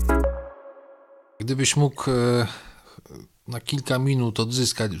Gdybyś mógł na kilka minut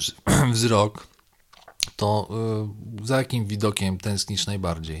odzyskać wzrok, to za jakim widokiem tęsknisz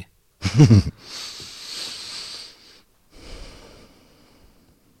najbardziej?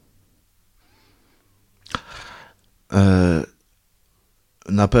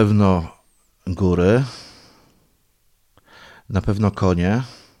 Na pewno góry, na pewno konie,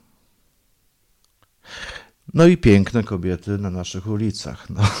 no i piękne kobiety na naszych ulicach.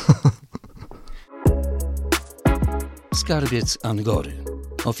 No. Skarbiec Angory.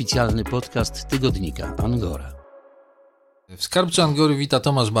 Oficjalny podcast tygodnika Angora. W Skarbcu Angory wita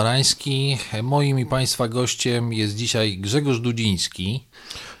Tomasz Barański. Moim i Państwa gościem jest dzisiaj Grzegorz Dudziński.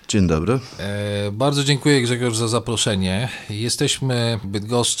 Dzień dobry. Bardzo dziękuję, Grzegorz, za zaproszenie. Jesteśmy w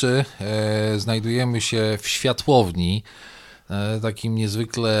Bydgoszczy, znajdujemy się w Światłowni, takim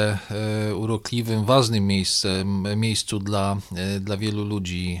niezwykle urokliwym, ważnym miejscu dla wielu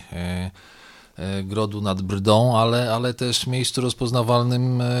ludzi Grodu nad Brdą, ale też miejscu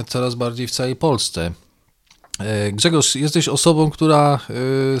rozpoznawalnym coraz bardziej w całej Polsce. Grzegorz, jesteś osobą, która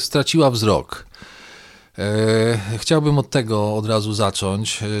straciła wzrok. Chciałbym od tego od razu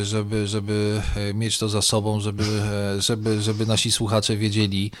zacząć, żeby mieć to za sobą, żeby nasi słuchacze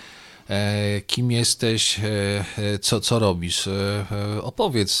wiedzieli, kim jesteś, co robisz.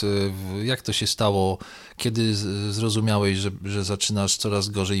 Opowiedz, jak to się stało, kiedy zrozumiałeś, że zaczynasz coraz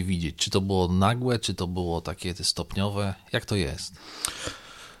gorzej widzieć. Czy to było nagłe, czy to było takie stopniowe? Jak to jest?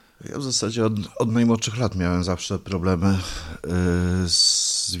 Ja w zasadzie od najmłodszych lat miałem zawsze problemy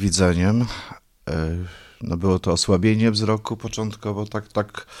z widzeniem. No było to osłabienie wzroku początkowo,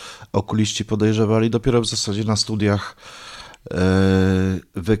 tak okuliści podejrzewali. Dopiero w zasadzie na studiach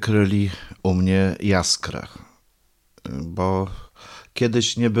wykryli u mnie jaskrę, bo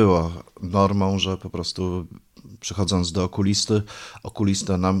kiedyś nie było normą, że po prostu przychodząc do okulisty,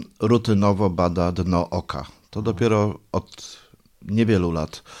 okulista nam rutynowo bada dno oka. To dopiero od niewielu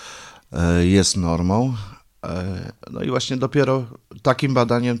lat jest normą. No i właśnie dopiero takim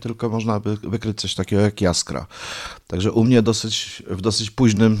badaniem tylko można by wykryć coś takiego jak jaskra. Także u mnie w dosyć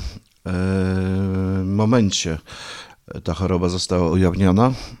późnym momencie ta choroba została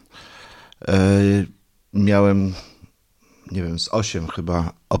ujawniona. Miałem, nie wiem, z 8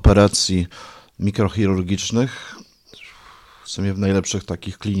 chyba operacji mikrochirurgicznych, w sumie w najlepszych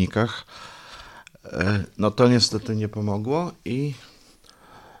takich klinikach. No to niestety nie pomogło i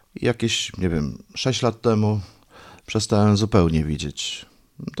jakieś, nie wiem, 6 lat temu przestałem zupełnie widzieć.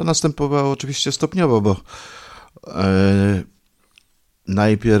 To następowało oczywiście stopniowo, bo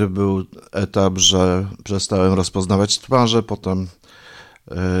najpierw był etap, że przestałem rozpoznawać twarze, potem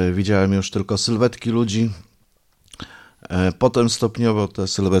widziałem już tylko sylwetki ludzi, potem stopniowo te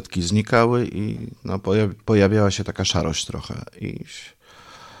sylwetki znikały i no, pojawiała się taka szarość trochę.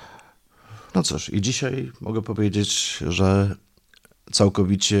 No cóż, i dzisiaj mogę powiedzieć, że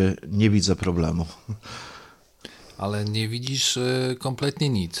całkowicie nie widzę problemu. Ale nie widzisz kompletnie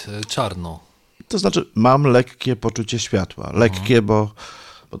nic, czarno. To znaczy mam lekkie poczucie światła. Lekkie, bo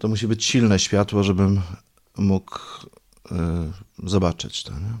to musi być silne światło, żebym mógł zobaczyć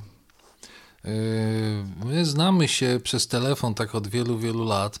to. Nie? My znamy się przez telefon tak od wielu, wielu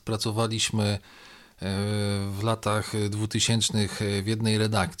lat. Pracowaliśmy w latach 2000 w jednej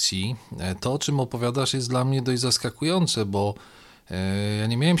redakcji. To, o czym opowiadasz, jest dla mnie dość zaskakujące, bo ja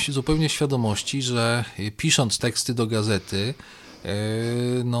nie miałem zupełnie świadomości, że pisząc teksty do gazety,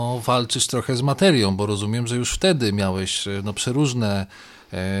 no walczysz trochę z materią, bo rozumiem, że już wtedy miałeś przeróżne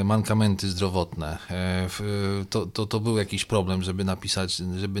mankamenty zdrowotne. To był jakiś problem,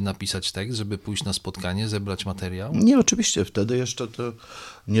 żeby napisać tekst, żeby pójść na spotkanie, zebrać materiał? Nie, oczywiście, wtedy jeszcze to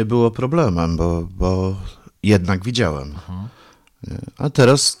nie było problemem, bo jednak widziałem. A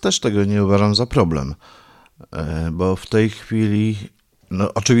teraz też tego nie uważam za problem, bo w tej chwili,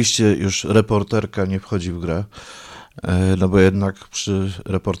 no oczywiście już reporterka nie wchodzi w grę, no bo jednak przy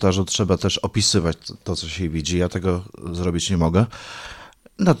reportażu trzeba też opisywać to, co się widzi. Ja tego zrobić nie mogę.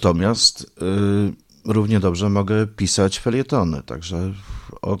 Natomiast równie dobrze mogę pisać felietony, także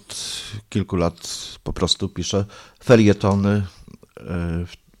od kilku lat po prostu piszę felietony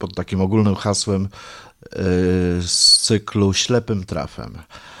pod takim ogólnym hasłem z cyklu Ślepym trafem.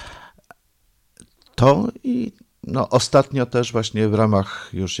 To i no, ostatnio też właśnie w ramach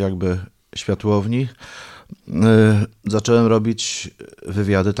już jakby Światłowni zacząłem robić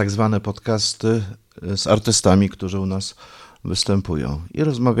wywiady, tak zwane podcasty z artystami, którzy u nas występują i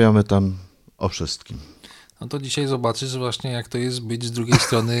rozmawiamy tam o wszystkim. No to dzisiaj zobaczysz właśnie, jak to jest być z drugiej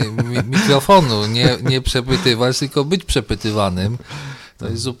strony mikrofonu, nie przepytywać, tylko być przepytywanym. To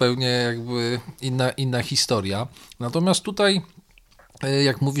jest zupełnie jakby inna historia. Natomiast tutaj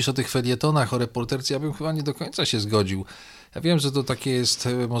Jak mówisz o tych felietonach, o reporterce, ja bym chyba nie do końca się zgodził. Ja wiem, że to takie jest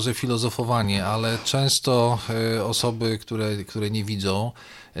może filozofowanie, ale często osoby, które nie widzą,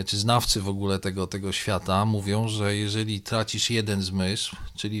 czy znawcy w ogóle tego świata, mówią, że jeżeli tracisz jeden zmysł,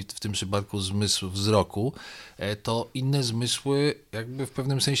 czyli w tym przypadku zmysł wzroku, to inne zmysły jakby w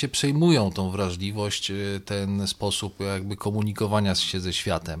pewnym sensie przejmują tą wrażliwość, ten sposób jakby komunikowania się ze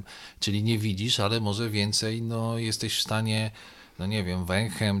światem. Czyli nie widzisz, ale może więcej jesteś w stanie, no nie wiem,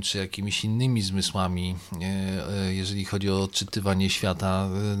 węchem czy jakimiś innymi zmysłami, jeżeli chodzi o odczytywanie świata,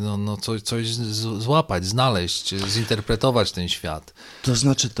 coś złapać, znaleźć, zinterpretować ten świat. To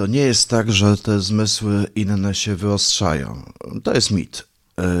znaczy, to nie jest tak, że te zmysły inne się wyostrzają. To jest mit.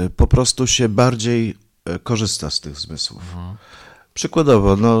 Po prostu się bardziej korzysta z tych zmysłów.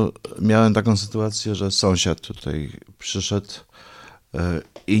 Przykładowo, miałem taką sytuację, że sąsiad tutaj przyszedł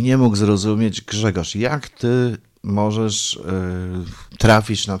i nie mógł zrozumieć: Grzegorz, jak ty możesz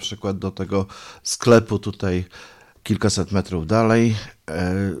trafić na przykład do tego sklepu tutaj kilkaset metrów dalej.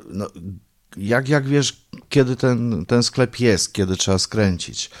 Jak wiesz, kiedy ten sklep jest, kiedy trzeba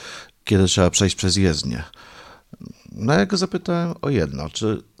skręcić, kiedy trzeba przejść przez jezdnię? Ja go zapytałem o jedno,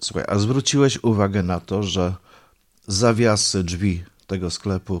 słuchaj, a zwróciłeś uwagę na to, że zawiasy drzwi tego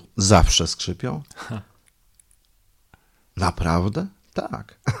sklepu zawsze skrzypią? Naprawdę?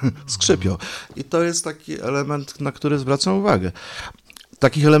 Tak, skrzypią. I to jest taki element, na który zwracam uwagę.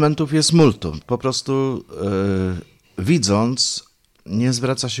 Takich elementów jest multum. Po prostu widząc, nie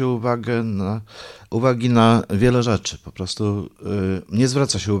zwraca się uwagi na wiele rzeczy. Po prostu nie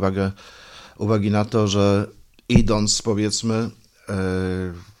zwraca się uwagi na to, że idąc, powiedzmy,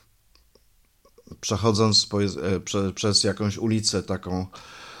 przechodząc przez jakąś ulicę taką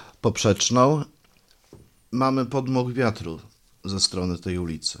poprzeczną, mamy podmuch wiatru ze strony tej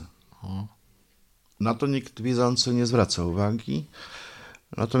ulicy. Na to nikt widzący nie zwraca uwagi,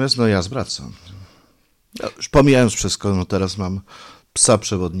 natomiast ja zwracam. Już pomijając wszystko, teraz mam psa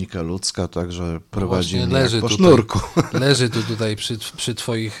przewodnika Ludzka, także prowadzi mnie po sznurku. Leży tutaj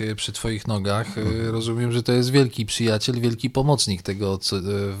przy twoich nogach. Rozumiem, że to jest wielki przyjaciel, wielki pomocnik tego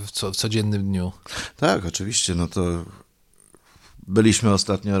w codziennym dniu. Tak, oczywiście. To byliśmy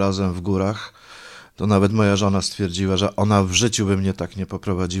ostatnio razem w górach. To nawet moja żona stwierdziła, że ona w życiu by mnie tak nie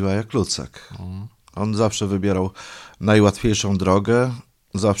poprowadziła jak Lucek. On zawsze wybierał najłatwiejszą drogę,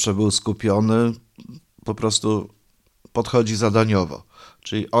 zawsze był skupiony, po prostu podchodzi zadaniowo.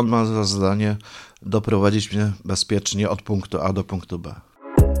 Czyli on ma za zadanie doprowadzić mnie bezpiecznie od punktu A do punktu B.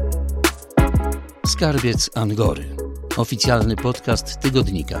 Skarbiec Angory. Oficjalny podcast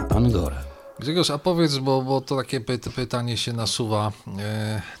tygodnika Angora. Grzegorz, a powiedz, bo to takie pytanie się nasuwa.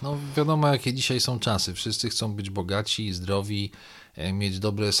 Wiadomo, jakie dzisiaj są czasy. Wszyscy chcą być bogaci, zdrowi, mieć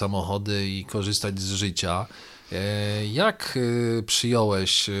dobre samochody i korzystać z życia. Jak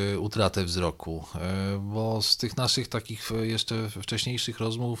przyjąłeś utratę wzroku? Bo z tych naszych takich jeszcze wcześniejszych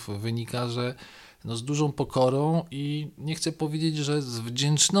rozmów wynika, że z dużą pokorą i nie chcę powiedzieć, że z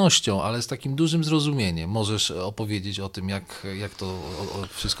wdzięcznością, ale z takim dużym zrozumieniem. Możesz opowiedzieć o tym, jak to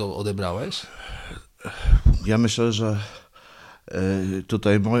wszystko odebrałeś? Ja myślę, że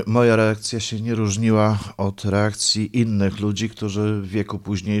tutaj moja reakcja się nie różniła od reakcji innych ludzi, którzy w wieku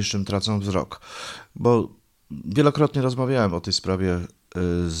późniejszym tracą wzrok. Bo wielokrotnie rozmawiałem o tej sprawie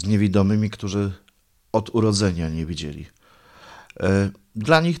z niewidomymi, którzy od urodzenia nie widzieli.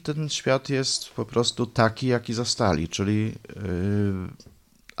 Dla nich ten świat jest po prostu taki, jaki zastali, czyli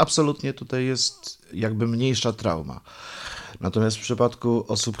absolutnie tutaj jest jakby mniejsza trauma. Natomiast w przypadku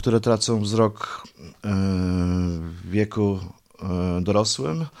osób, które tracą wzrok w wieku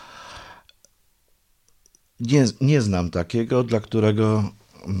dorosłym, nie znam takiego, dla którego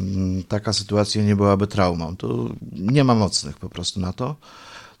taka sytuacja nie byłaby traumą. Tu nie ma mocnych po prostu na to.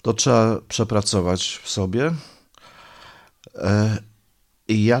 To trzeba przepracować w sobie.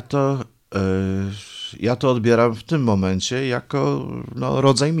 I ja to odbieram w tym momencie jako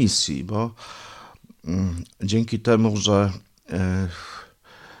rodzaj misji, bo dzięki temu, że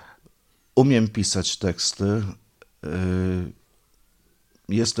umiem pisać teksty,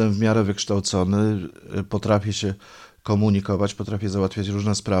 jestem w miarę wykształcony, potrafię się komunikować, potrafię załatwiać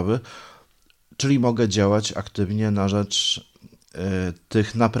różne sprawy, czyli mogę działać aktywnie na rzecz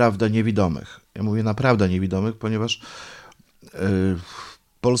tych naprawdę niewidomych. Ja mówię naprawdę niewidomych, ponieważ w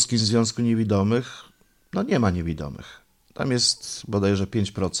Polskim Związku Niewidomych nie ma niewidomych. Tam jest bodajże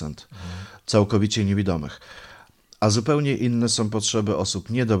 5% całkowicie niewidomych. A zupełnie inne są potrzeby osób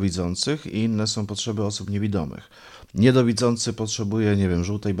niedowidzących i inne są potrzeby osób niewidomych. Niedowidzący potrzebuje, nie wiem,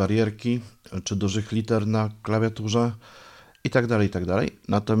 żółtej barierki czy dużych liter na klawiaturze i tak dalej, i tak dalej.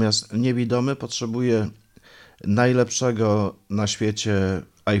 Natomiast niewidomy potrzebuje najlepszego na świecie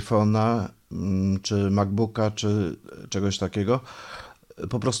iPhone'a, czy MacBooka, czy czegoś takiego,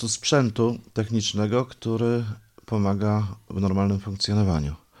 po prostu sprzętu technicznego, który pomaga w normalnym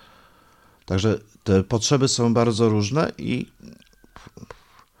funkcjonowaniu. Także te potrzeby są bardzo różne i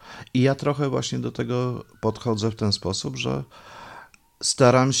ja trochę właśnie do tego podchodzę w ten sposób, że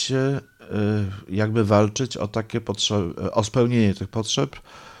staram się jakby walczyć o takie potrzeby, o spełnienie tych potrzeb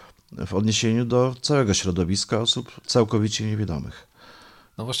w odniesieniu do całego środowiska osób całkowicie niewidomych.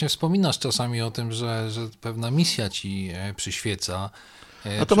 No właśnie wspominasz czasami o tym, że pewna misja ci przyświeca.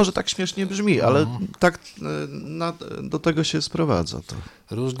 No to może tak śmiesznie brzmi, ale tak do tego się sprowadza to.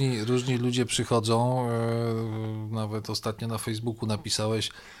 Różni ludzie przychodzą, nawet ostatnio na Facebooku napisałeś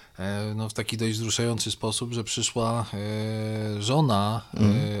w taki dość wzruszający sposób, że przyszła żona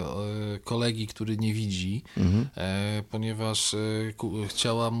kolegi, który nie widzi, ponieważ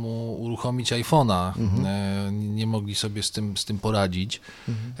chciała mu uruchomić iPhone'a. Nie mogli sobie z tym poradzić.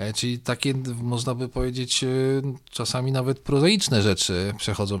 Czyli takie, można by powiedzieć, czasami nawet prozaiczne rzeczy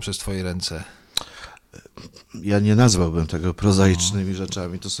przechodzą przez twoje ręce. Ja nie nazwałbym tego prozaicznymi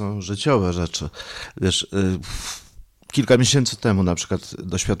rzeczami, to są życiowe rzeczy. Wiesz, kilka miesięcy temu na przykład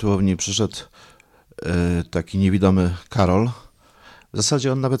do światłowni przyszedł taki niewidomy Karol. W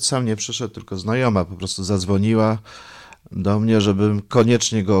zasadzie on nawet sam nie przyszedł, tylko znajoma po prostu zadzwoniła do mnie, żebym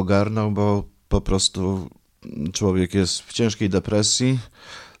koniecznie go ogarnął, bo po prostu człowiek jest w ciężkiej depresji,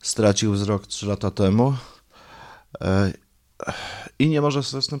 stracił wzrok 3 lata temu i nie może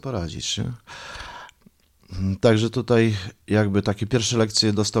sobie z tym poradzić. Nie? Także tutaj jakby takie pierwsze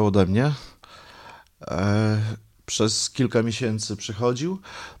lekcje dostał ode mnie. Przez kilka miesięcy przychodził.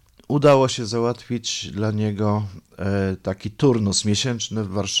 Udało się załatwić dla niego taki turnus miesięczny w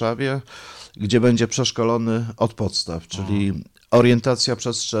Warszawie, gdzie będzie przeszkolony od podstaw, czyli orientacja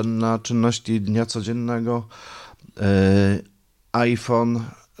przestrzenna, czynności dnia codziennego, iPhone,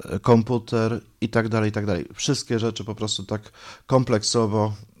 komputer i tak dalej, i tak dalej. Wszystkie rzeczy po prostu tak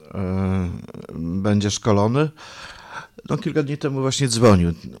kompleksowo będzie szkolony. No, kilka dni temu właśnie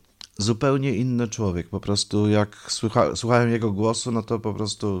dzwonił. Zupełnie inny człowiek, po prostu jak słuchałem jego głosu, no to po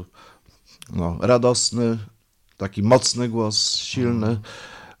prostu radosny, taki mocny głos, silny.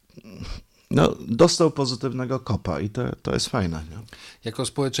 No, dostał pozytywnego kopa i to jest fajne. Nie? Jako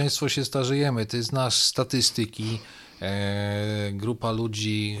społeczeństwo się starzejemy, ty znasz statystyki, grupa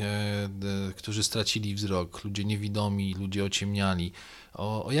ludzi, którzy stracili wzrok, ludzie niewidomi, ludzie ociemniali.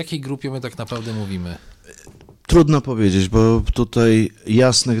 O jakiej grupie my tak naprawdę mówimy? Trudno powiedzieć, bo tutaj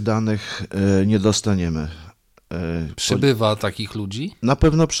jasnych danych nie dostaniemy. Przybywa takich ludzi? Na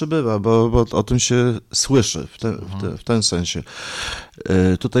pewno przybywa, bo o tym się słyszy w ten sensie.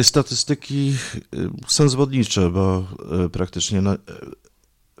 Tutaj statystyki są zwodnicze, bo praktycznie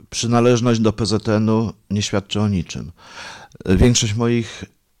przynależność do PZN-u nie świadczy o niczym. Większość moich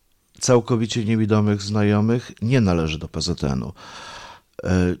całkowicie niewidomych znajomych nie należy do PZN-u.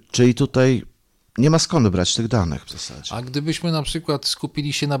 Czyli tutaj nie ma skąd brać tych danych w zasadzie. A gdybyśmy na przykład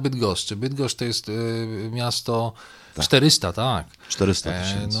skupili się na Bydgoszczy. Bydgoszcz to jest miasto 400, tak? 400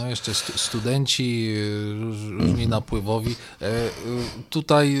 000. No jeszcze studenci, różni napływowi.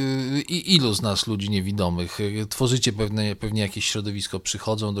 Tutaj ilu z nas ludzi niewidomych? Tworzycie pewnie jakieś środowisko,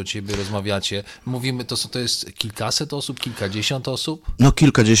 przychodzą do ciebie, rozmawiacie. Mówimy, to jest kilkaset osób, kilkadziesiąt osób? No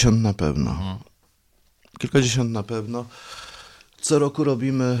kilkadziesiąt na pewno. Kilkadziesiąt na pewno. Co roku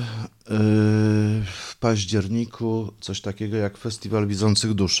robimy w październiku coś takiego jak Festiwal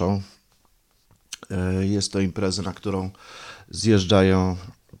Widzących Duszą. Jest to impreza, na którą zjeżdżają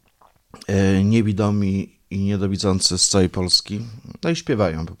niewidomi i niedowidzący z całej Polski. No i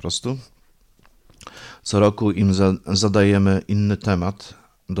śpiewają po prostu. Co roku im zadajemy inny temat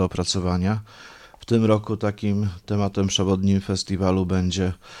do opracowania. W tym roku takim tematem przewodnim festiwalu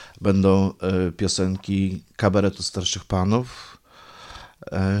będą piosenki kabaretu starszych panów.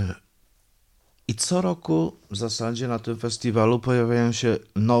 I co roku w zasadzie na tym festiwalu pojawiają się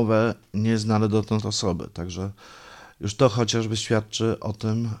nowe, nieznane dotąd osoby. Także już to chociażby świadczy o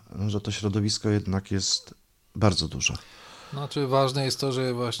tym, że to środowisko jednak jest bardzo duże. Znaczy ważne jest to,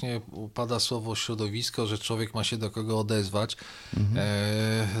 że właśnie pada słowo środowisko, że człowiek ma się do kogo odezwać,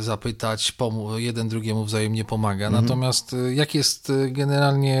 zapytać, jeden drugiemu wzajemnie pomaga. Natomiast jak jest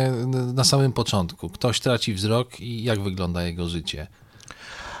generalnie na samym początku? Ktoś traci wzrok i jak wygląda jego życie?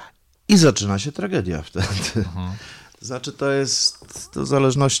 I zaczyna się tragedia wtedy. To znaczy to w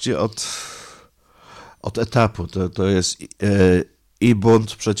zależności od etapu. To jest i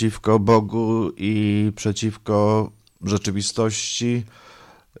bunt przeciwko Bogu, i przeciwko rzeczywistości,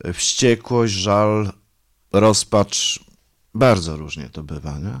 wściekłość, żal, rozpacz, Bardzo różnie to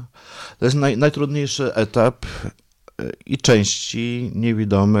bywa, nie? To jest najtrudniejszy etap i części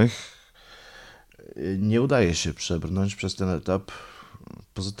niewidomych nie udaje się przebrnąć przez ten etap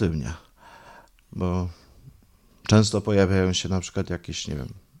pozytywnie, bo często pojawiają się na przykład jakieś, nie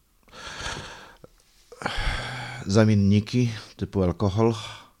wiem, zamienniki typu alkohol,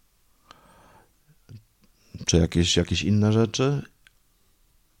 czy jakieś inne rzeczy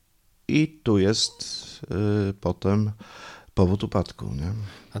i tu jest potem powód upadku, nie?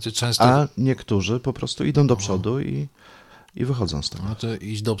 Znaczy często... A niektórzy po prostu idą do przodu i wychodzą z tego. Znaczy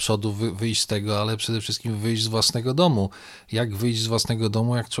iść do przodu, wyjść z tego, ale przede wszystkim wyjść z własnego domu. Jak wyjść z własnego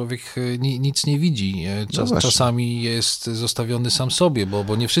domu, jak człowiek nic nie widzi? Czasami jest zostawiony sam sobie,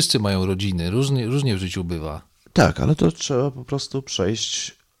 bo nie wszyscy mają rodziny. Różnie w życiu bywa. Tak, ale to trzeba po prostu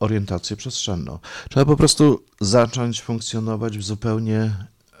przejść orientację przestrzenną. Trzeba po prostu zacząć funkcjonować w zupełnie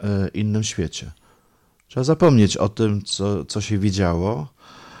innym świecie. Trzeba zapomnieć o tym, co się widziało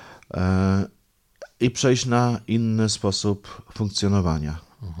i przejść na inny sposób funkcjonowania.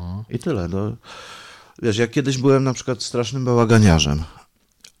 I tyle. No, wiesz, ja kiedyś byłem na przykład strasznym bałaganiarzem.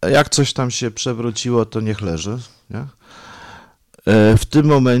 Jak coś tam się przewróciło, to niech leży. Nie? W tym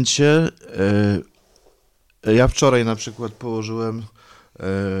momencie ja wczoraj na przykład położyłem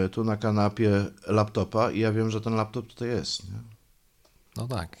tu na kanapie laptopa i ja wiem, że ten laptop tutaj jest. Nie? No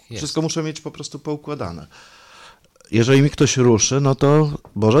tak, jest. Wszystko muszę mieć po prostu poukładane. Jeżeli mi ktoś ruszy, no to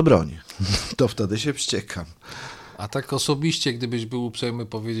Boże broń. To wtedy się wściekam. A tak osobiście, gdybyś był uprzejmy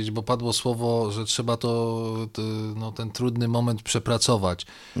powiedzieć, bo padło słowo, że trzeba ten trudny moment przepracować.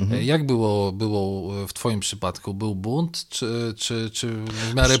 Jak było w twoim przypadku? Był bunt, czy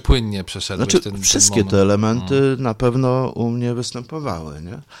w miarę płynnie przeszedłeś ten wszystkie moment? te elementy na pewno u mnie występowały,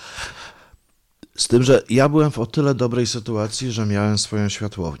 nie? Z tym, że ja byłem w o tyle dobrej sytuacji, że miałem swoją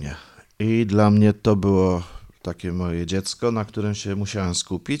światłownię. I dla mnie to było takie moje dziecko, na którym się musiałem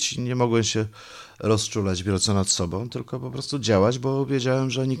skupić i nie mogłem się rozczulać wielce nad sobą, tylko po prostu działać, bo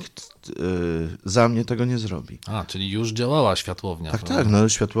wiedziałem, że nikt za mnie tego nie zrobi. A, czyli już działała światłownia. Tak, no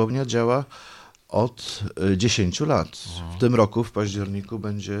światłownia działa od 10 lat. W tym roku, w październiku,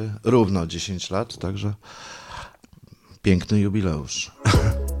 będzie równo 10 lat, także piękny jubileusz.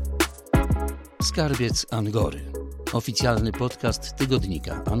 Skarbiec Angory. Oficjalny podcast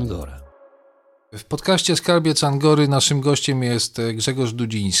tygodnika Angora. W podcaście Skarbiec Angory naszym gościem jest Grzegorz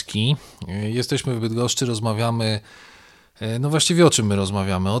Dudziński. Jesteśmy w Bydgoszczy, rozmawiamy, no właściwie o czym my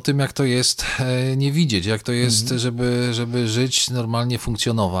rozmawiamy? O tym, jak to jest nie widzieć, jak to jest, żeby żyć, normalnie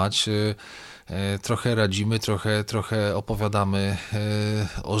funkcjonować. Trochę radzimy, trochę opowiadamy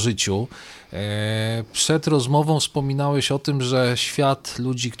o życiu. Przed rozmową wspominałeś o tym, że świat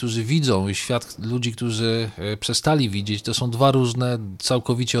ludzi, którzy widzą i świat ludzi, którzy przestali widzieć, to są dwa różne,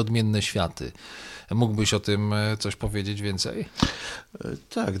 całkowicie odmienne światy. Mógłbyś o tym coś powiedzieć więcej?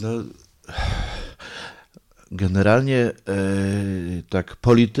 Tak, no generalnie tak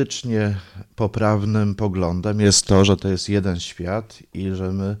politycznie poprawnym poglądem jest to, że to jest jeden świat i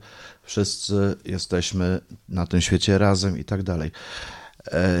że my wszyscy jesteśmy na tym świecie razem i tak dalej.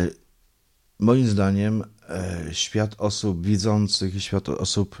 Moim zdaniem świat osób widzących i świat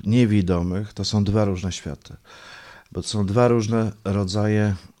osób niewidomych to są dwa różne światy, bo to są dwa różne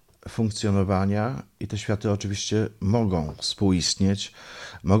rodzaje funkcjonowania i te światy oczywiście mogą współistnieć,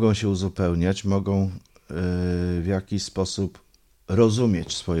 mogą się uzupełniać, mogą w jakiś sposób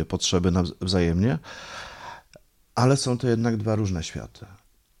rozumieć swoje potrzeby wzajemnie, ale są to jednak dwa różne światy.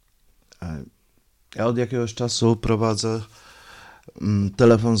 Ja od jakiegoś czasu prowadzę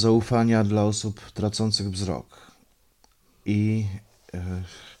telefon zaufania dla osób tracących wzrok i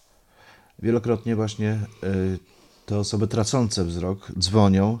wielokrotnie właśnie te osoby tracące wzrok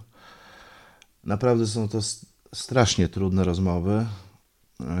dzwonią. Naprawdę są to strasznie trudne rozmowy.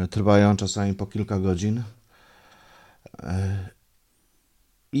 Trwają czasami po kilka godzin.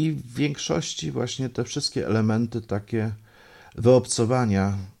 I w większości właśnie te wszystkie elementy takie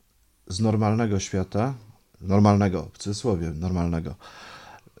wyobcowania z normalnego świata, normalnego, w cudzysłowie normalnego,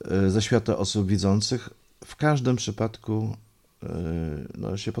 ze świata osób widzących, w każdym przypadku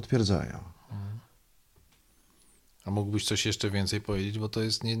się potwierdzają. A mógłbyś coś jeszcze więcej powiedzieć, bo to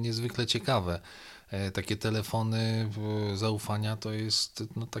jest niezwykle ciekawe. Takie telefony zaufania to jest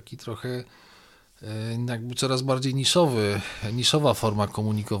taki trochę jakby coraz bardziej niszowa forma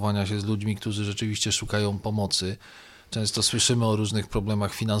komunikowania się z ludźmi, którzy rzeczywiście szukają pomocy. Często słyszymy o różnych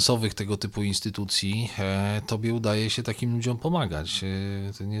problemach finansowych tego typu instytucji. Tobie udaje się takim ludziom pomagać.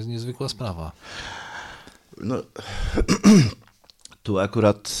 To jest niezwykła sprawa. No, tu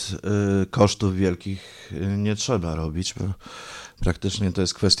akurat kosztów wielkich nie trzeba robić, bo praktycznie to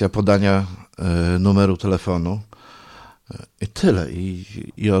jest kwestia podania numeru telefonu I tyle.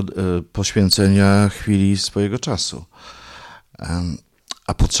 I od poświęcenia chwili swojego czasu.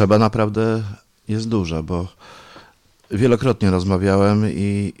 A potrzeba naprawdę jest duża, bo wielokrotnie rozmawiałem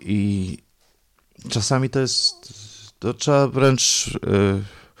i czasami to trzeba wręcz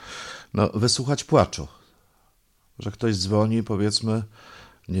wysłuchać płaczu. Że ktoś dzwoni, powiedzmy,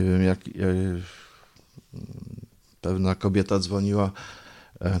 nie wiem, jak pewna kobieta dzwoniła,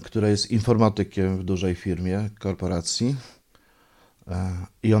 która jest informatykiem w dużej firmie, korporacji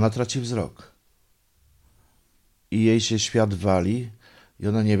i ona traci wzrok. I jej się świat wali i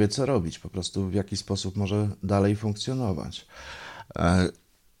ona nie wie, co robić, po prostu w jaki sposób może dalej funkcjonować.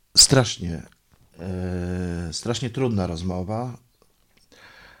 Strasznie trudna rozmowa.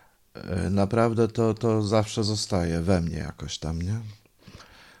 Naprawdę to zawsze zostaje we mnie jakoś tam, nie?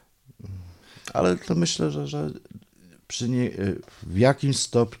 Ale to myślę, że w jakimś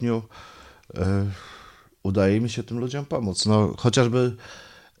stopniu udaje mi się tym ludziom pomóc. No, chociażby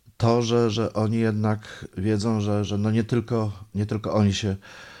to, że oni jednak wiedzą, że no nie tylko oni się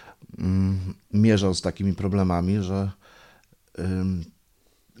mierzą z takimi problemami, że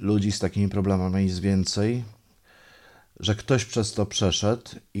ludzi z takimi problemami jest więcej, że ktoś przez to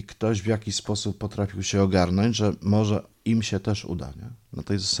przeszedł i ktoś w jakiś sposób potrafił się ogarnąć, że może im się też uda, nie? Na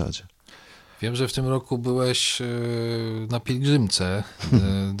tej zasadzie. Wiem, że w tym roku byłeś na pielgrzymce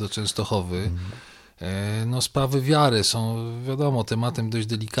do Częstochowy. No, sprawy wiary są, wiadomo, tematem dość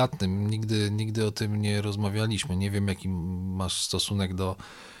delikatnym. Nigdy o tym nie rozmawialiśmy. Nie wiem, jaki masz stosunek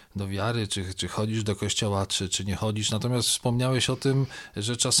do wiary, czy chodzisz do kościoła, czy nie chodzisz. Natomiast wspomniałeś o tym,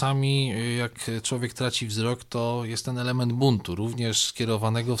 że czasami jak człowiek traci wzrok, to jest ten element buntu, również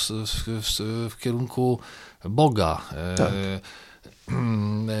skierowanego w kierunku Boga. Tak.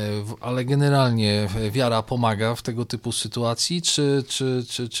 Ale generalnie wiara pomaga w tego typu sytuacji,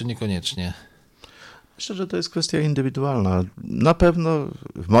 czy niekoniecznie? Myślę, że to jest kwestia indywidualna. Na pewno,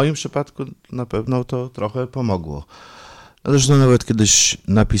 w moim przypadku na pewno to trochę pomogło. Zresztą nawet kiedyś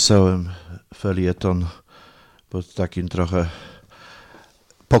napisałem felieton pod takim trochę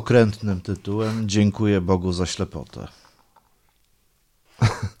pokrętnym tytułem „Dziękuję Bogu za ślepotę”.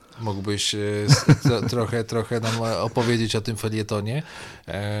 Mógłbyś trochę nam opowiedzieć o tym felietonie?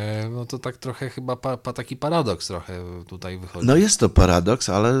 No to tak trochę chyba taki paradoks trochę tutaj wychodzi. No jest to paradoks,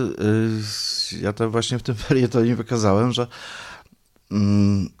 ale ja to właśnie w tym felietonie wykazałem, że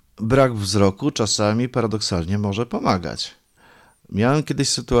brak wzroku czasami paradoksalnie może pomagać. Miałem kiedyś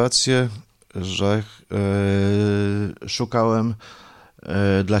sytuację, że szukałem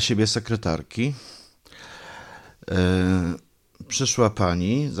dla siebie sekretarki. Przyszła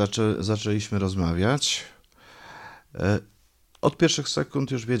pani, zaczęliśmy rozmawiać. Od pierwszych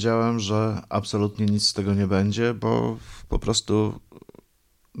sekund już wiedziałem, że absolutnie nic z tego nie będzie, bo po prostu,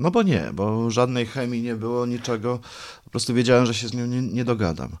 no bo żadnej chemii nie było, niczego. Po prostu wiedziałem, że się z nią nie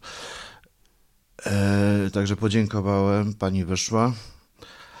dogadam. Także podziękowałem, pani wyszła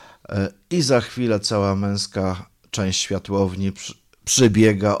i za chwilę cała męska część światłowni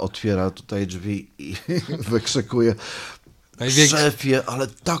przybiega, otwiera tutaj drzwi i wykrzykuje: szefie, ale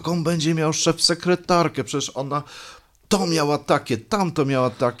taką będzie miał szef sekretarkę, przecież ona to miała takie, tamto miała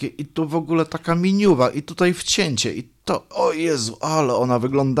takie i tu w ogóle taka miniuwa i tutaj wcięcie i to, o Jezu, ale ona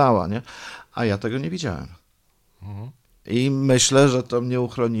wyglądała, nie? A ja tego nie widziałem. I myślę, że to mnie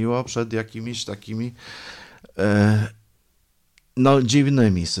uchroniło przed jakimiś takimi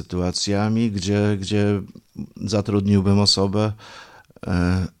dziwnymi sytuacjami, gdzie zatrudniłbym osobę,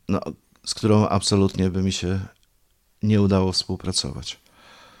 z którą absolutnie by mi się nie udało współpracować.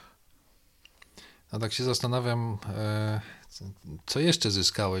 No tak się zastanawiam, co jeszcze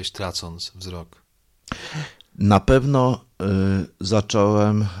zyskałeś, tracąc wzrok? Na pewno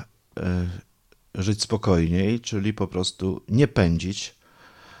zacząłem żyć spokojniej, czyli po prostu nie pędzić.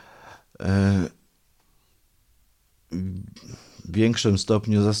 W większym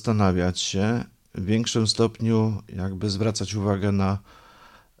stopniu zastanawiać się, w większym stopniu jakby zwracać uwagę na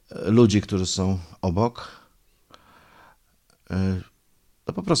ludzi, którzy są obok.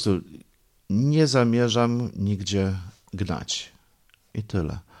 To po prostu nie zamierzam nigdzie gnać. I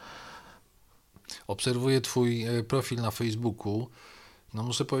tyle. Obserwuję twój profil na Facebooku. No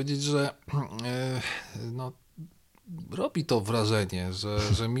muszę powiedzieć, że robi to wrażenie,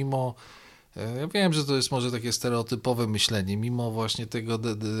 że mimo, ja wiem, że to jest może takie stereotypowe myślenie, mimo właśnie tego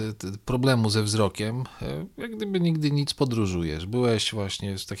problemu ze wzrokiem, jak gdyby nigdy nic podróżujesz. Byłeś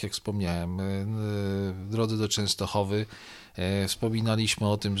właśnie, tak jak wspomniałem, w drodze do Częstochowy. Wspominaliśmy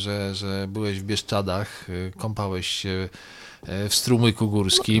o tym, że byłeś w Bieszczadach, kąpałeś się w strumyku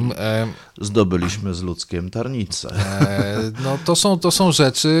górskim. Zdobyliśmy z Ludzkiem Tarnicę. No, to są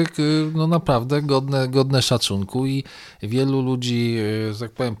rzeczy no, naprawdę godne szacunku i wielu ludzi, że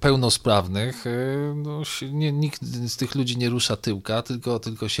tak powiem, pełnosprawnych, no, nikt z tych ludzi nie rusza tyłka,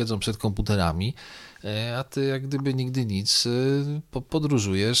 tylko siedzą przed komputerami, a ty jak gdyby nigdy nic,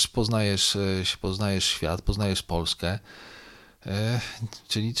 podróżujesz, poznajesz świat, poznajesz Polskę,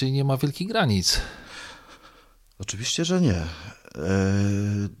 czyli nie ma wielkich granic. Oczywiście, że nie.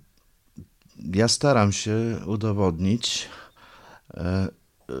 Ja staram się udowodnić,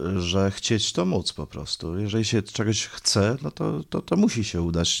 że chcieć to móc po prostu. Jeżeli się czegoś chce, no to musi się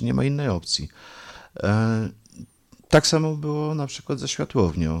udać, nie ma innej opcji. Tak samo było na przykład ze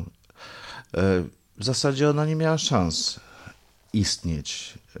światłownią. W zasadzie ona nie miała szans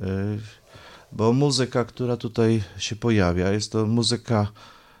istnieć, bo muzyka, która tutaj się pojawia, jest to muzyka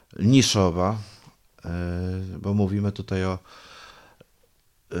niszowa, bo mówimy tutaj o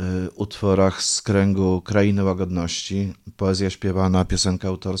utworach z kręgu Krainy Łagodności, poezja śpiewana, piosenka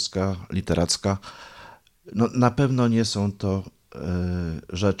autorska, literacka. No, na pewno nie są to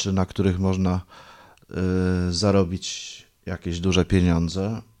rzeczy, na których można zarobić jakieś duże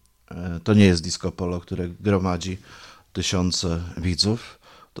pieniądze. To nie jest disco polo, które gromadzi tysiące widzów.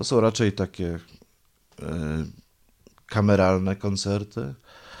 To są raczej takie kameralne koncerty,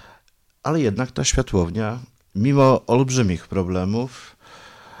 ale jednak ta światłownia, mimo olbrzymich problemów,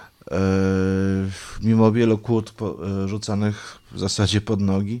 mimo wielu kłód rzucanych w zasadzie pod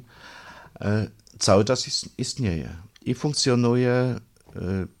nogi, cały czas istnieje i funkcjonuje,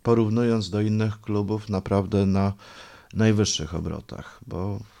 porównując do innych klubów, naprawdę na najwyższych obrotach,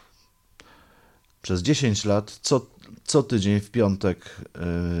 bo przez 10 lat co tydzień w piątek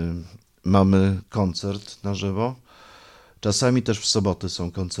mamy koncert na żywo. Czasami też w soboty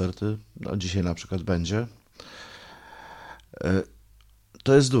są koncerty, no dzisiaj na przykład będzie.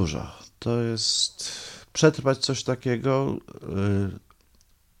 To jest dużo. To jest przetrwać coś takiego,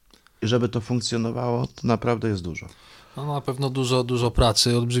 żeby to funkcjonowało, to naprawdę jest dużo. No na pewno dużo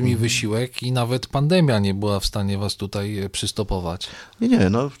pracy, olbrzymi wysiłek i nawet pandemia nie była w stanie was tutaj przystopować. Nie,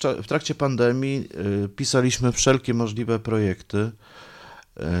 no w trakcie pandemii pisaliśmy wszelkie możliwe projekty.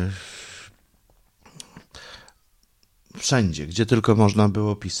 Wszędzie, gdzie tylko można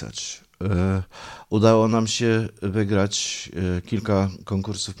było pisać. Udało nam się wygrać kilka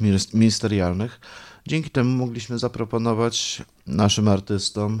konkursów ministerialnych. Dzięki temu mogliśmy zaproponować naszym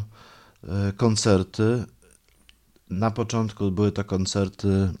artystom koncerty. Na początku były to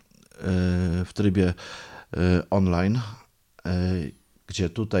koncerty w trybie online, gdzie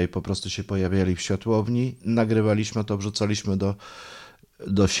tutaj po prostu się pojawiali w światłowni. Nagrywaliśmy to, wrzucaliśmy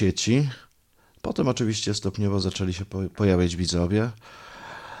do sieci. Potem oczywiście stopniowo zaczęli się pojawiać widzowie,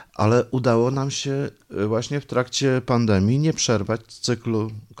 ale udało nam się właśnie w trakcie pandemii nie przerwać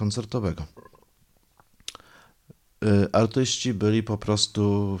cyklu koncertowego. Artyści byli po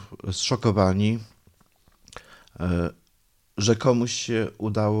prostu zszokowani, że komuś się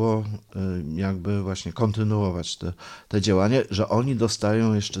udało jakby właśnie kontynuować te działania, że oni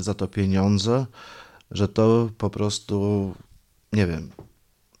dostają jeszcze za to pieniądze, że to po prostu, nie wiem,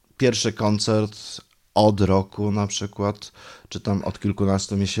 pierwszy koncert od roku na przykład, czy tam od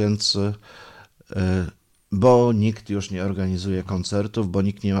kilkunastu miesięcy, bo nikt już nie organizuje koncertów, bo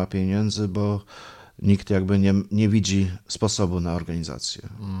nikt nie ma pieniędzy, bo nikt jakby nie widzi sposobu na organizację.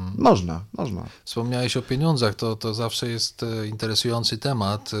 Można. Wspomniałeś o pieniądzach, to zawsze jest interesujący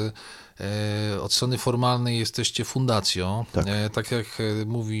temat. Od strony formalnej jesteście fundacją. Tak. Tak jak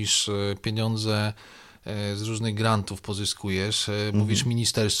mówisz, pieniądze z różnych grantów pozyskujesz. Mówisz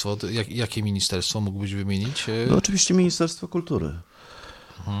ministerstwo. Jakie ministerstwo mógłbyś wymienić? No oczywiście Ministerstwo Kultury.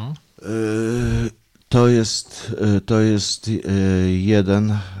 Mhm. To jest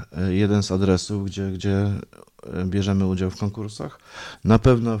jeden z adresów, gdzie bierzemy udział w konkursach. Na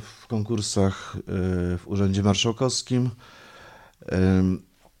pewno w konkursach w Urzędzie Marszałkowskim.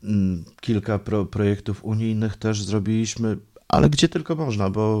 Kilka projektów unijnych też zrobiliśmy, ale gdzie tylko można,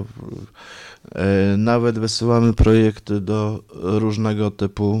 bo nawet wysyłamy projekty do różnego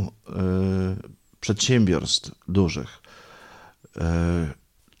typu przedsiębiorstw dużych.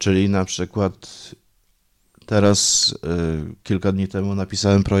 Czyli na przykład teraz kilka dni temu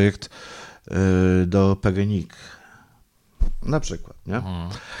napisałem projekt do PGNiG. Na przykład, nie?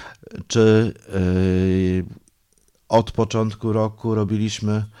 Czy od początku roku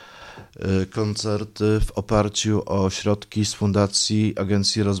robiliśmy koncerty w oparciu o środki z Fundacji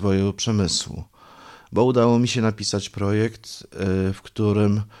Agencji Rozwoju Przemysłu, bo udało mi się napisać projekt, w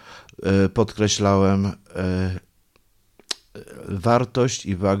którym podkreślałem wartość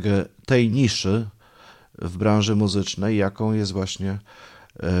i wagę tej niszy w branży muzycznej, jaką jest właśnie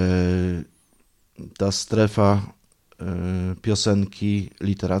ta strefa piosenki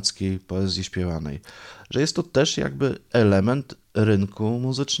literackiej, poezji śpiewanej. Że jest to też jakby element rynku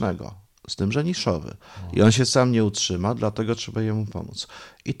muzycznego, z tym, że niszowy. I on się sam nie utrzyma, dlatego trzeba jemu pomóc.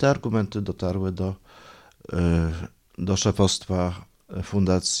 I te argumenty dotarły do szefostwa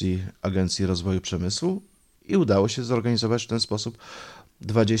Fundacji Agencji Rozwoju Przemysłu i udało się zorganizować w ten sposób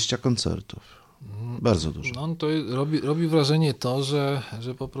 20 koncertów. Bardzo dużo. No to robi wrażenie to, że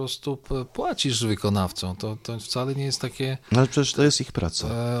po prostu płacisz wykonawcom. To wcale nie jest takie... No ale przecież to jest ich praca.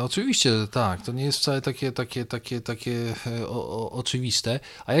 Oczywiście, tak. To nie jest wcale takie oczywiste.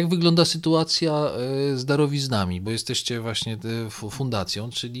 A jak wygląda sytuacja z darowiznami? Bo jesteście właśnie fundacją,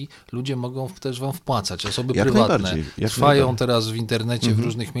 czyli ludzie mogą też wam wpłacać, osoby Jak prywatne. najbardziej, jak Trwają najbardziej. teraz w internecie, w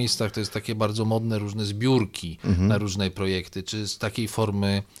różnych miejscach, to jest takie bardzo modne, różne zbiórki na różne projekty. Czy z takiej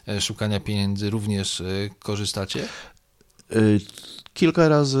formy szukania pieniędzy również korzystacie? Kilka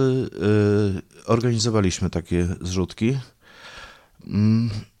razy organizowaliśmy takie zrzutki.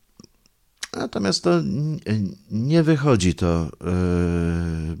 Natomiast to nie wychodzi to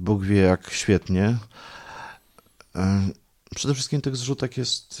Bóg wie jak świetnie. Przede wszystkim tych zrzutek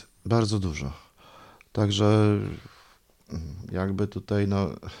jest bardzo dużo. Także jakby tutaj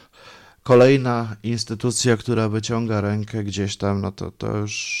kolejna instytucja, która wyciąga rękę gdzieś tam,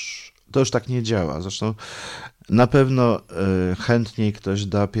 to już tak nie działa. Zresztą na pewno chętniej ktoś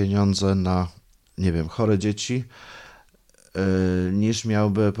da pieniądze na, nie wiem, chore dzieci, niż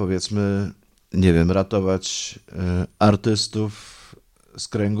miałby, powiedzmy, nie wiem, ratować artystów z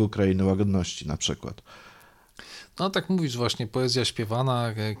kręgu Krainy Łagodności na przykład. No tak mówisz właśnie, poezja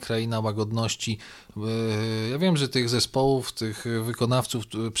śpiewana, Kraina Łagodności. Ja wiem, że tych zespołów, tych wykonawców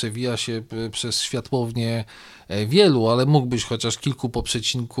przewija się przez światłownię wielu, ale mógłbyś chociaż kilku po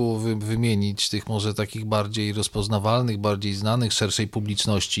przecinku wymienić, tych może takich bardziej rozpoznawalnych, bardziej znanych, szerszej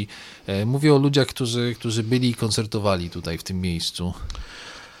publiczności. Mówię o ludziach, którzy byli i koncertowali tutaj w tym miejscu.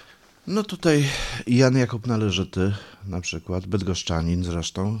 No tutaj Jan Jakub Należyty na przykład, bydgoszczanin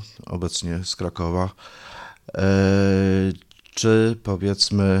zresztą, obecnie z Krakowa. Czy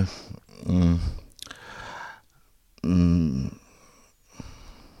powiedzmy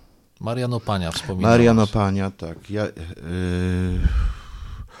Marian Opania wspominał. Marian Opania, tak.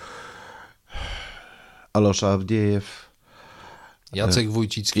 Alosza Awdiejew. Jacek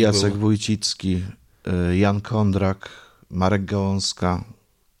Wójcicki. Jacek Wójcicki, Jan Kondrak, Marek Gałązka.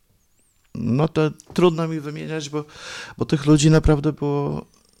 No to trudno mi wymieniać, bo tych ludzi naprawdę było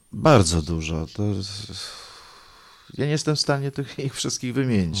bardzo dużo. Ja nie jestem w stanie ich wszystkich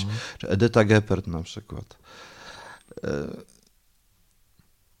wymienić. Czy Edyta Geppert na przykład.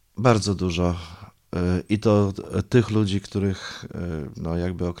 Bardzo dużo. I to tych ludzi, których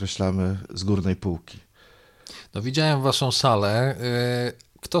jakby określamy z górnej półki. No widziałem waszą salę.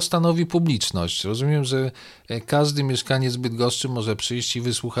 Kto stanowi publiczność? Rozumiem, że każdy mieszkaniec Bydgoszczy może przyjść i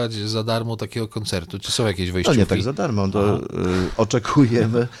wysłuchać za darmo takiego koncertu. Czy są jakieś wejściówki? No nie tak za darmo.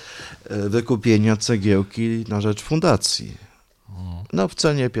 Oczekujemy wykupienia cegiełki na rzecz fundacji. No w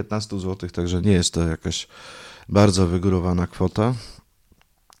cenie 15 zł, także nie jest to jakaś bardzo wygórowana kwota.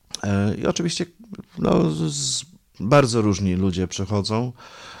 I oczywiście bardzo różni ludzie przychodzą.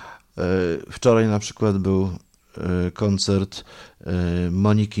 Wczoraj na przykład był koncert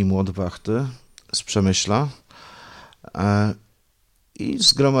Moniki Młodwachty z Przemyśla i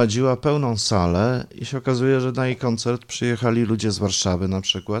zgromadziła pełną salę i się okazuje, że na jej koncert przyjechali ludzie z Warszawy na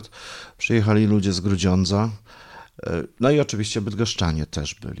przykład, przyjechali ludzie z Grudziądza, no i oczywiście bydgoszczanie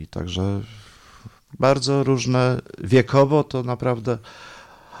też byli, także bardzo różne wiekowo, to naprawdę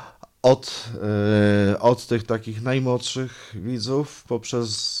od tych takich najmłodszych widzów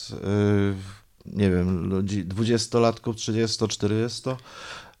poprzez nie wiem, ludzi 20-latków, 30-40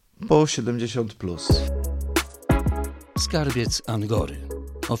 po 70+. Skarbiec Angory.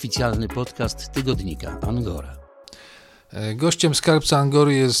 Oficjalny podcast tygodnika Angora. Gościem Skarbca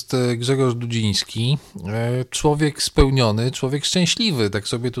Angory jest Grzegorz Dudziński. Człowiek spełniony, człowiek szczęśliwy. Tak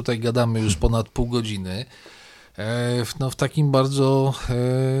sobie tutaj gadamy już ponad pół godziny. W takim bardzo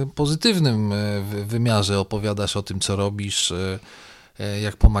pozytywnym wymiarze opowiadasz o tym, co robisz,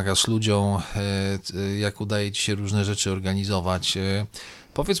 jak pomagasz ludziom, jak udaje ci się różne rzeczy organizować.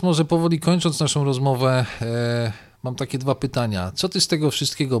 Powiedz może powoli kończąc naszą rozmowę, mam takie dwa pytania. Co ty z tego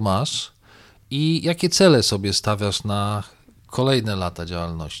wszystkiego masz i jakie cele sobie stawiasz na kolejne lata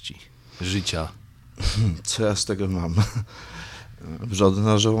działalności, życia? Co ja z tego mam? Wrzody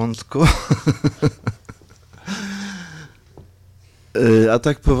na żołądku? A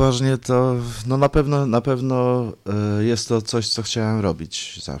tak poważnie to no na pewno jest to coś, co chciałem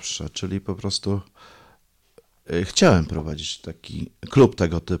robić zawsze, czyli po prostu chciałem prowadzić taki klub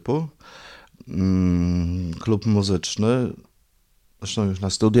tego typu, klub muzyczny. Zresztą już na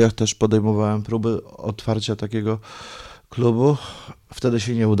studiach też podejmowałem próby otwarcia takiego klubu. Wtedy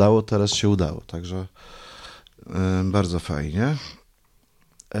się nie udało, teraz się udało, także bardzo fajnie.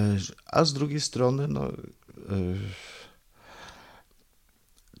 A z drugiej strony, no,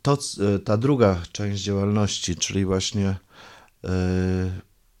 ta druga część działalności, czyli właśnie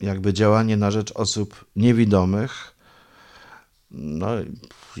jakby działanie na rzecz osób niewidomych, no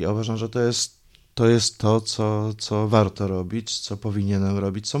ja uważam, że to jest to, co warto robić, co powinienem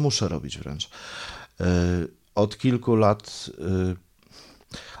robić, co muszę robić wręcz. Od kilku lat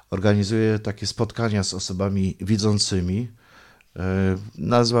organizuję takie spotkania z osobami widzącymi.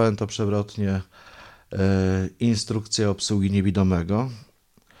 Nazwałem to przewrotnie Instrukcja obsługi niewidomego.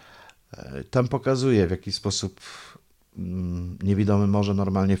 Tam pokazuję, w jaki sposób niewidomy może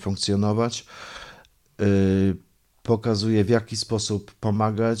normalnie funkcjonować. Pokazuję, w jaki sposób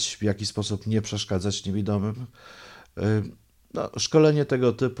pomagać, w jaki sposób nie przeszkadzać niewidomym. No, szkolenie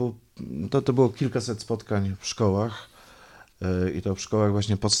tego typu, to było kilkaset spotkań w szkołach i to w szkołach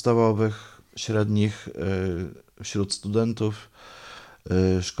właśnie podstawowych, średnich, wśród studentów.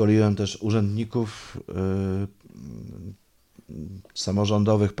 Szkoliłem też urzędników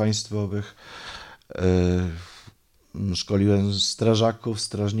samorządowych, państwowych. Szkoliłem strażaków,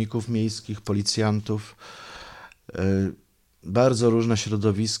 strażników miejskich, policjantów. Bardzo różne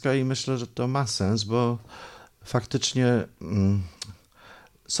środowiska i myślę, że to ma sens, bo faktycznie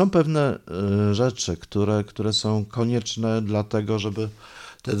są pewne rzeczy, które są konieczne dlatego, żeby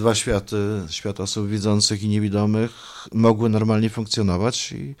te dwa światy, świat osób widzących i niewidomych, mogły normalnie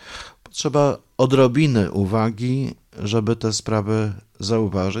funkcjonować i potrzeba odrobiny uwagi, żeby te sprawy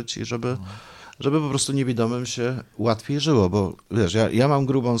zauważyć i żeby po prostu niewidomym się łatwiej żyło, bo wiesz, ja mam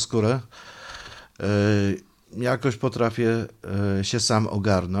grubą skórę, jakoś potrafię się sam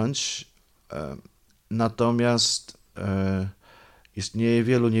ogarnąć, natomiast istnieje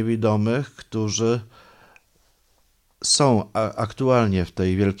wielu niewidomych, którzy są aktualnie w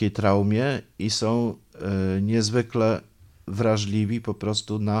tej wielkiej traumie i są niezwykle wrażliwi po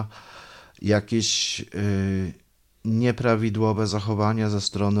prostu na jakieś nieprawidłowe zachowania ze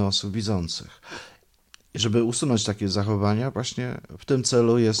strony osób widzących. I żeby usunąć takie zachowania, właśnie w tym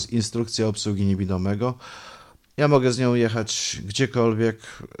celu jest instrukcja obsługi niewidomego. Ja mogę z nią jechać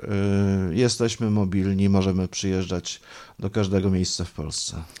gdziekolwiek, jesteśmy mobilni, możemy przyjeżdżać do każdego miejsca w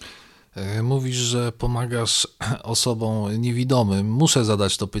Polsce. Mówisz, że pomagasz osobom niewidomym. Muszę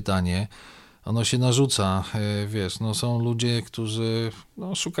zadać to pytanie. Ono się narzuca, wiesz, no są ludzie, którzy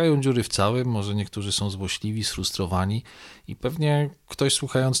szukają dziury w całym, może niektórzy są złośliwi, sfrustrowani i pewnie ktoś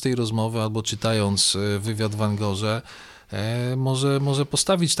słuchając tej rozmowy albo czytając wywiad w Angorze może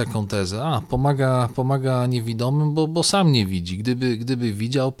postawić taką tezę, pomaga niewidomym, bo sam nie widzi. Gdyby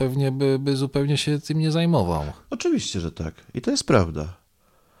widział, pewnie by zupełnie się tym nie zajmował. Oczywiście, że tak. I to jest prawda.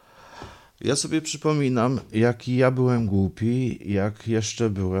 Ja sobie przypominam, jaki ja byłem głupi, jak jeszcze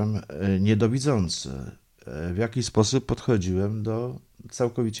byłem niedowidzący, w jaki sposób podchodziłem do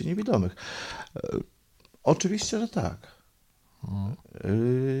całkowicie niewidomych. Oczywiście, że tak.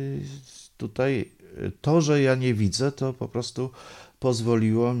 Tutaj to, że ja nie widzę, to po prostu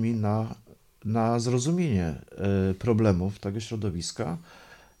pozwoliło mi na zrozumienie problemów tego środowiska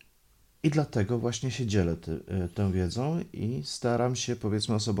i dlatego właśnie się dzielę tą wiedzą i staram się,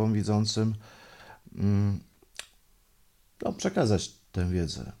 powiedzmy, osobom widzącym przekazać tę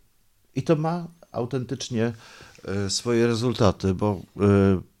wiedzę. I to ma autentycznie swoje rezultaty, bo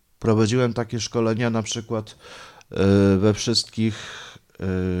prowadziłem takie szkolenia na przykład we wszystkich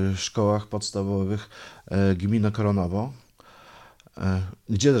szkołach podstawowych gminy Koronowo,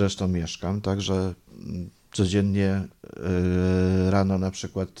 gdzie zresztą mieszkam, także codziennie rano na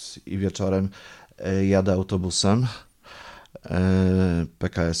przykład i wieczorem jadę autobusem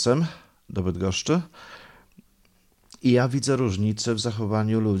PKS-em do Bydgoszczy i ja widzę różnicę w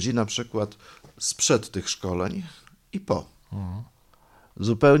zachowaniu ludzi, na przykład sprzed tych szkoleń i po.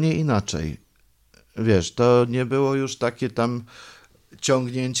 Zupełnie inaczej. Wiesz, to nie było już takie tam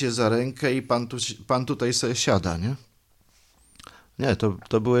ciągnięcie za rękę i pan tutaj sobie siada, nie? Nie,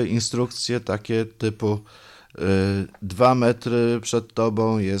 to były instrukcje takie typu 2 metry przed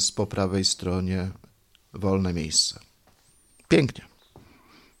tobą jest po prawej stronie wolne miejsce. Pięknie.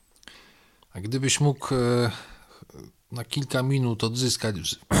 A gdybyś mógł na kilka minut odzyskać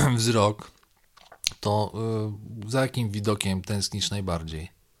wzrok, to za jakim widokiem tęsknisz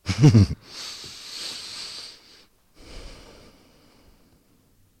najbardziej?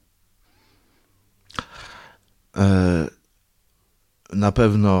 Na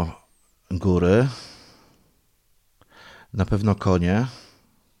pewno góry, na pewno konie,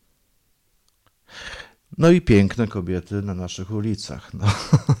 no i piękne kobiety na naszych ulicach. No.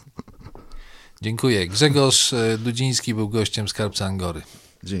 Dziękuję. Grzegorz Dudziński był gościem Skarbca Angory.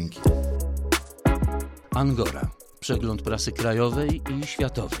 Dzięki. Angora. Przegląd prasy krajowej i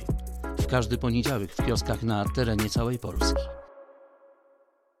światowej. W każdy poniedziałek w kioskach na terenie całej Polski.